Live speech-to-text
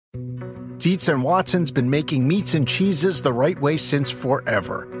Dietz and Watson's been making meats and cheeses the right way since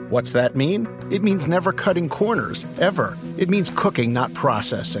forever. What's that mean? It means never cutting corners, ever. It means cooking, not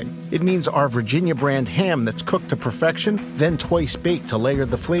processing. It means our Virginia brand ham that's cooked to perfection, then twice baked to layer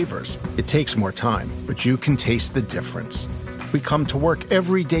the flavors. It takes more time, but you can taste the difference. We come to work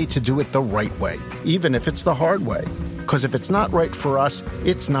every day to do it the right way, even if it's the hard way. Because if it's not right for us,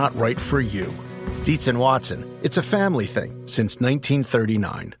 it's not right for you. Dietz and Watson, it's a family thing since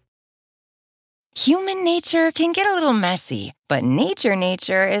 1939. Human nature can get a little messy, but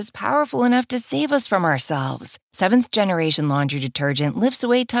nature is powerful enough to save us from ourselves. Seventh Generation Laundry Detergent lifts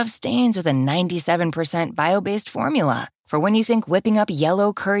away tough stains with a 97% bio-based formula. For when you think whipping up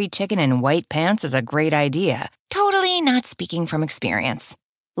yellow curry chicken in white pants is a great idea. Totally not speaking from experience.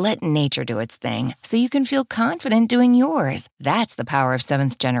 Let nature do its thing so you can feel confident doing yours. That's the power of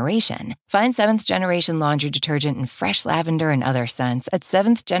Seventh Generation. Find Seventh Generation Laundry Detergent in fresh lavender and other scents at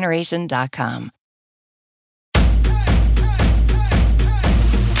seventhgeneration.com.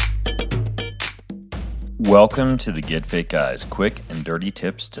 Welcome to the Get Fit Guys, quick and dirty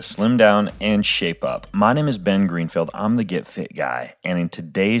tips to slim down and shape up. My name is Ben Greenfield. I'm the Get Fit Guy, and in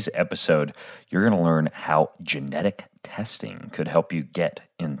today's episode, you're going to learn how genetic testing could help you get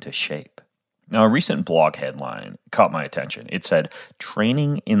into shape. Now, a recent blog headline caught my attention. It said,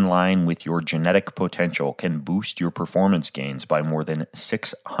 training in line with your genetic potential can boost your performance gains by more than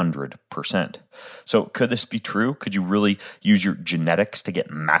 600%. So could this be true? Could you really use your genetics to get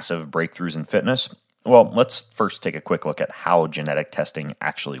massive breakthroughs in fitness? Well, let's first take a quick look at how genetic testing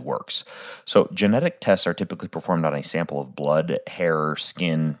actually works. So genetic tests are typically performed on a sample of blood, hair,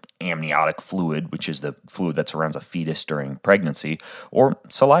 skin, amniotic fluid, which is the fluid that surrounds a fetus during pregnancy, or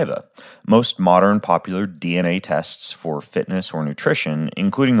saliva. Most modern popular DNA tests for fitness or nutrition,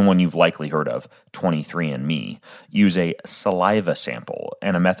 including the one you've likely heard of, 23andMe, use a saliva sample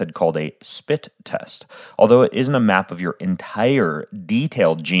and a method called a spit test. Although it isn't a map of your entire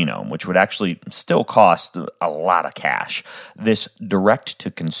detailed genome, which would actually still cost a lot of cash, this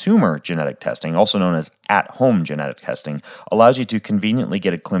direct-to-consumer genetic testing, also known as at-home genetic testing, allows you to conveniently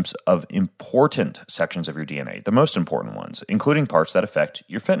get a glimpse of important sections of your DNA, the most important ones, including parts that affect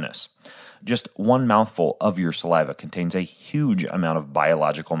your fitness. Just one mouthful of your saliva contains a huge amount of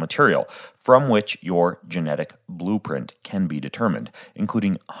biological material from which your genetic blueprint can be determined,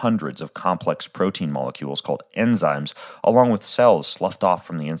 including hundreds of complex protein molecules called enzymes, along with cells sloughed off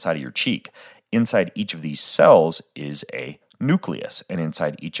from the inside of your cheek. Inside each of these cells is a nucleus, and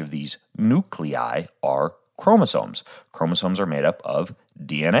inside each of these nuclei are chromosomes. Chromosomes are made up of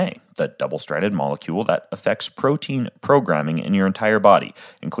DNA, the double-stranded molecule that affects protein programming in your entire body,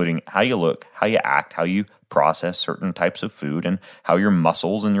 including how you look, how you act, how you process certain types of food, and how your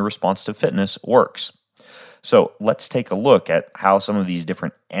muscles and your response to fitness works. So let's take a look at how some of these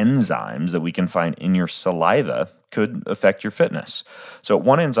different enzymes that we can find in your saliva could affect your fitness. So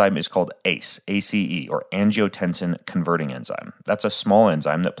one enzyme is called ACE, ACE, or angiotensin converting enzyme. That's a small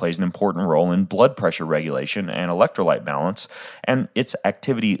enzyme that plays an important role in blood pressure regulation and electrolyte balance, and its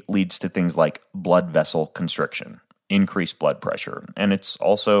activity leads to things like blood vessel constriction, increased blood pressure, and it's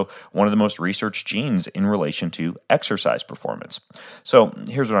also one of the most researched genes in relation to exercise performance. So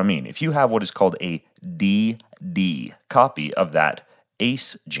here's what I mean. If you have what is called a DD copy of that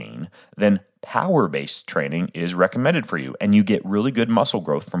ACE gene, then power-based training is recommended for you, and you get really good muscle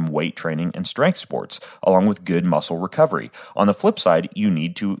growth from weight training and strength sports, along with good muscle recovery. On the flip side, you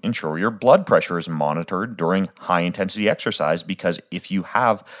need to ensure your blood pressure is monitored during high-intensity exercise, because if you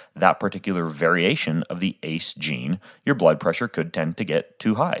have that particular variation of the ACE gene, your blood pressure could tend to get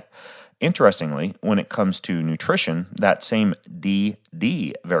too high. Interestingly, when it comes to nutrition, that same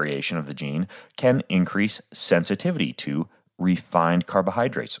DD variation of the gene can increase sensitivity to refined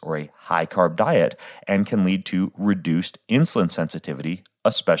carbohydrates or a high-carb diet, and can lead to reduced insulin sensitivity,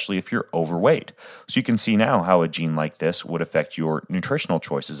 especially if you're overweight. So you can see now how a gene like this would affect your nutritional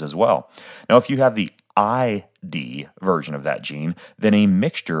choices as well. Now, if you have the ID version of that gene, then a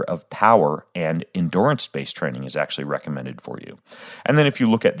mixture of power and endurance-based training is actually recommended for you. And then if you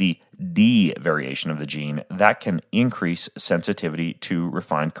look at the D variation of the gene, that can increase sensitivity to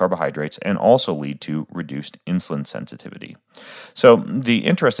refined carbohydrates and also lead to reduced insulin sensitivity. So the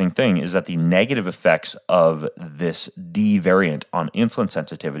interesting thing is that the negative effects of this D variant on insulin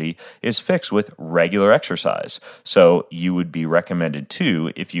sensitivity is fixed with regular exercise. So you would be recommended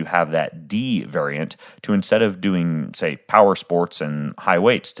too, if you have that D variant, to instead of doing, say, power sports and high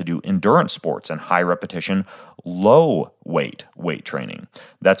weights, to do endurance sports and high repetition, low weight training.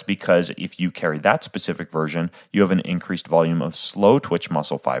 That's because because if you carry that specific version, you have an increased volume of slow twitch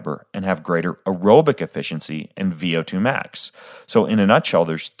muscle fiber and have greater aerobic efficiency and VO2 max. So in a nutshell,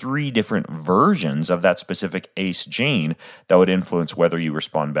 there's 3 different versions of that specific ACE gene that would influence whether you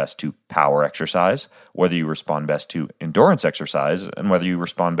respond best to power exercise, whether you respond best to endurance exercise, and whether you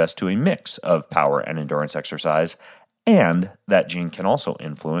respond best to a mix of power and endurance exercise. And that gene can also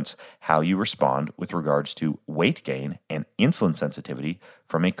influence how you respond with regards to weight gain and insulin sensitivity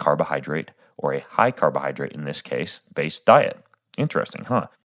from a carbohydrate, or a high carbohydrate in this case, based diet. Interesting, huh?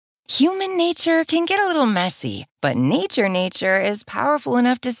 Human nature can get a little messy, but nature is powerful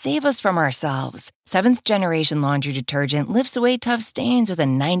enough to save us from ourselves. 7th Generation Laundry Detergent lifts away tough stains with a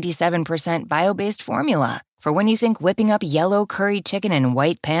 97% bio-based formula. For when you think whipping up yellow curry chicken in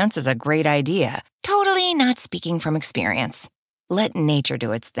white pants is a great idea. Totally not speaking from experience. Let nature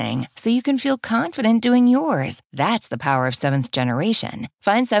do its thing so you can feel confident doing yours. That's the power of 7th Generation.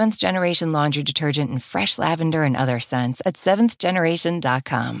 Find 7th Generation Laundry Detergent in fresh lavender and other scents at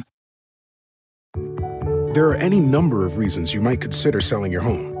 7thgeneration.com. There are any number of reasons you might consider selling your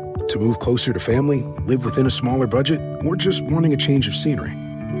home. To move closer to family, live within a smaller budget, or just wanting a change of scenery.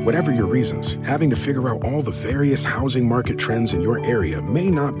 Whatever your reasons, having to figure out all the various housing market trends in your area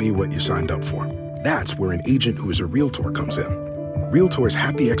may not be what you signed up for. That's where an agent who is a Realtor comes in. Realtors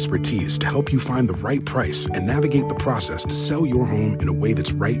have the expertise to help you find the right price and navigate the process to sell your home in a way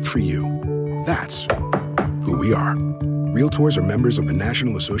that's right for you. That's who we are. Realtors are members of the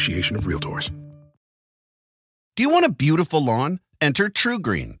National Association of Realtors. Do you want a beautiful lawn? Enter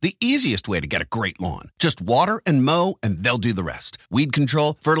TruGreen, the easiest way to get a great lawn. Just water and mow, and they'll do the rest. Weed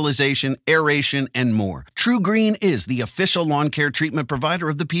control, fertilization, aeration, and more. TruGreen is the official lawn care treatment provider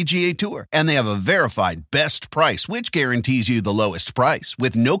of the PGA Tour, and they have a verified best price, which guarantees you the lowest price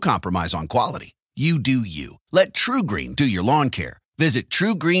with no compromise on quality. You do you. Let TruGreen do your lawn care. Visit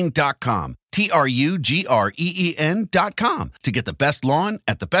TruGreen.com, TruGreen.com, to get the best lawn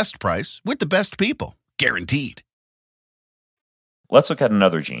at the best price with the best people. Guaranteed. Let's look at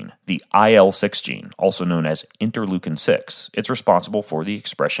another gene, the IL-6 gene, also known as interleukin-6. It's responsible for the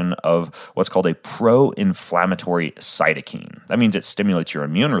expression of what's called a pro-inflammatory cytokine. That means it stimulates your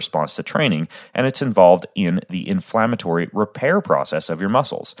immune response to training, and it's involved in the inflammatory repair process of your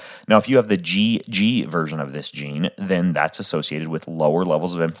muscles. Now, if you have the GG version of this gene, then that's associated with lower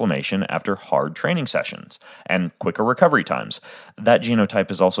levels of inflammation after hard training sessions and quicker recovery times. That genotype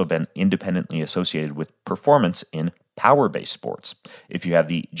has also been independently associated with performance in power-based sports. If you have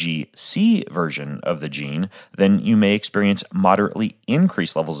the GC version of the gene, then you may experience moderately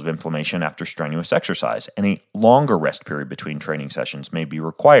increased levels of inflammation after strenuous exercise, and a longer rest period between training sessions may be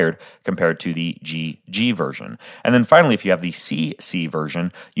required compared to the GG version. And then finally, if you have the CC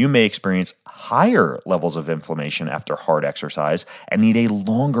version, you may experience higher levels of inflammation after hard exercise and need a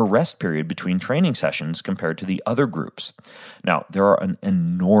longer rest period between training sessions compared to the other groups. Now, there are an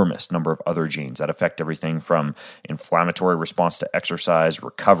enormous number of other genes that affect everything from inflammatory response to exercise,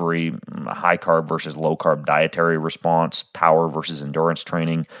 recovery, high carb versus low carb dietary response, power versus endurance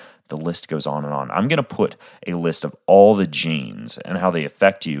training. The list goes on and on. I'm going to put a list of all the genes and how they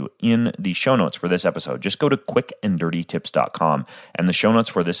affect you in the show notes for this episode. Just go to quickanddirtytips.com, and the show notes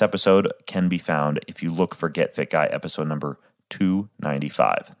for this episode can be found if you look for Get Fit Guy episode number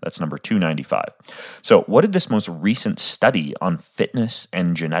 295. That's number 295. So what did this most recent study on fitness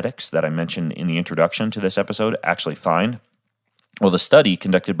and genetics that I mentioned in the introduction to this episode actually find? Well, the study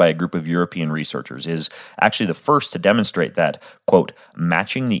conducted by a group of European researchers is actually the first to demonstrate that, quote,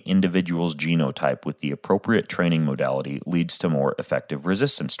 matching the individual's genotype with the appropriate training modality leads to more effective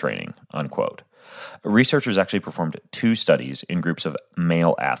resistance training, unquote. Researchers actually performed 2 studies in groups of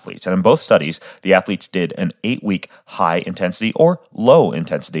male athletes. And in both studies, the athletes did an 8-week high-intensity or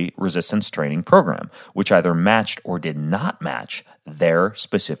low-intensity resistance training program, which either matched or did not match their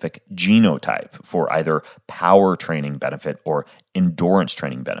specific genotype for either power training benefit or endurance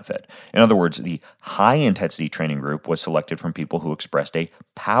training benefit. In other words, the high-intensity training group was selected from people who expressed a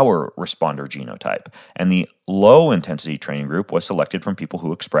power responder genotype, and the low-intensity training group was selected from people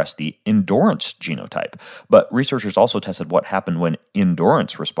who expressed the endurance genotype. But researchers also tested what happened when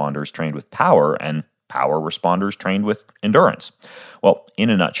endurance responders trained with power and power responders trained with endurance. Well, in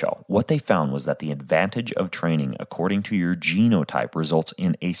a nutshell, what they found was that the advantage of training according to your genotype results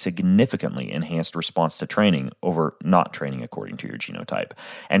in a significantly enhanced response to training over not training according to your genotype.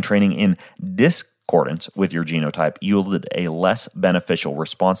 And training in discordance with your genotype yielded a less beneficial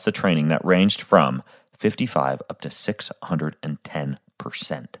response to training that ranged from 55 up to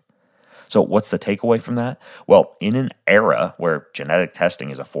 610%. So what's the takeaway from that? Well, in an era where genetic testing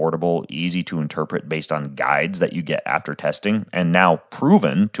is affordable, easy to interpret based on guides that you get after testing, and now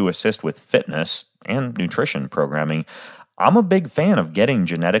proven to assist with fitness and nutrition programming, I'm a big fan of getting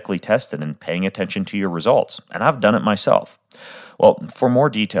genetically tested and paying attention to your results, and I've done it myself. Well, for more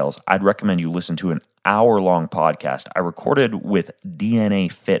details, I'd recommend you listen to an hour-long podcast I recorded with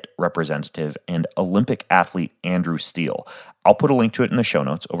DNA Fit representative and Olympic athlete Andrew Steele. I'll put a link to it in the show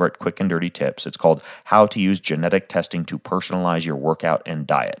notes over at Quick and Dirty Tips. It's called How to Use Genetic Testing to Personalize Your Workout and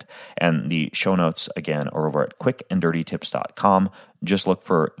Diet. And the show notes, again, are over at quickanddirtytips.com. Just look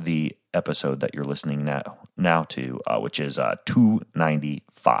for the episode that you're listening now to, which is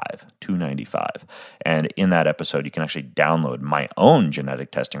 295. And in that episode, you can actually download my own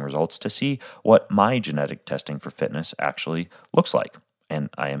genetic testing results to see what my genetic testing for fitness actually looks like. And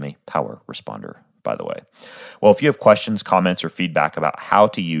I am a power responder, by the way. Well, if you have questions, comments, or feedback about how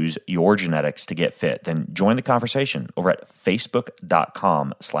to use your genetics to get fit, then join the conversation over at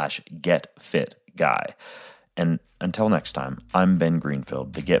facebook.com/getfitguy. And until next time, I'm Ben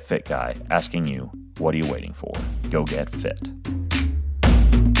Greenfield, the Get Fit Guy, asking you, what are you waiting for? Go get fit.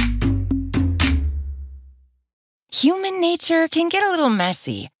 Human nature can get a little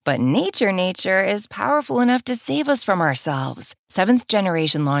messy, but nature is powerful enough to save us from ourselves. Seventh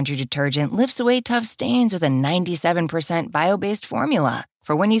Generation Laundry Detergent lifts away tough stains with a 97% bio-based formula.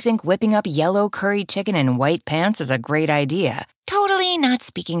 For when you think whipping up yellow curry chicken in white pants is a great idea. Totally not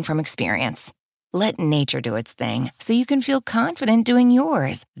speaking from experience. Let nature do its thing so you can feel confident doing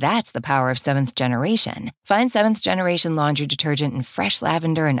yours. That's the power of Seventh Generation. Find Seventh Generation Laundry Detergent in fresh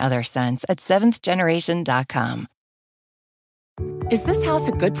lavender and other scents at seventhgeneration.com. Is this house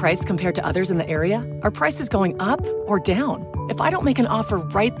a good price compared to others in the area? Are prices going up or down? If I don't make an offer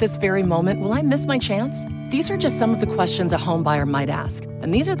right this very moment, will I miss my chance? These are just some of the questions a home buyer might ask.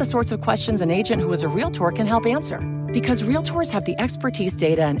 And these are the sorts of questions an agent who is a Realtor can help answer. Because Realtors have the expertise,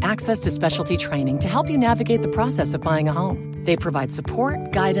 data, and access to specialty training to help you navigate the process of buying a home. They provide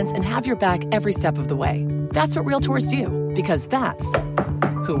support, guidance, and have your back every step of the way. That's what Realtors do, because that's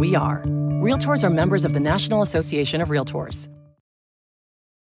who we are. Realtors are members of the National Association of Realtors.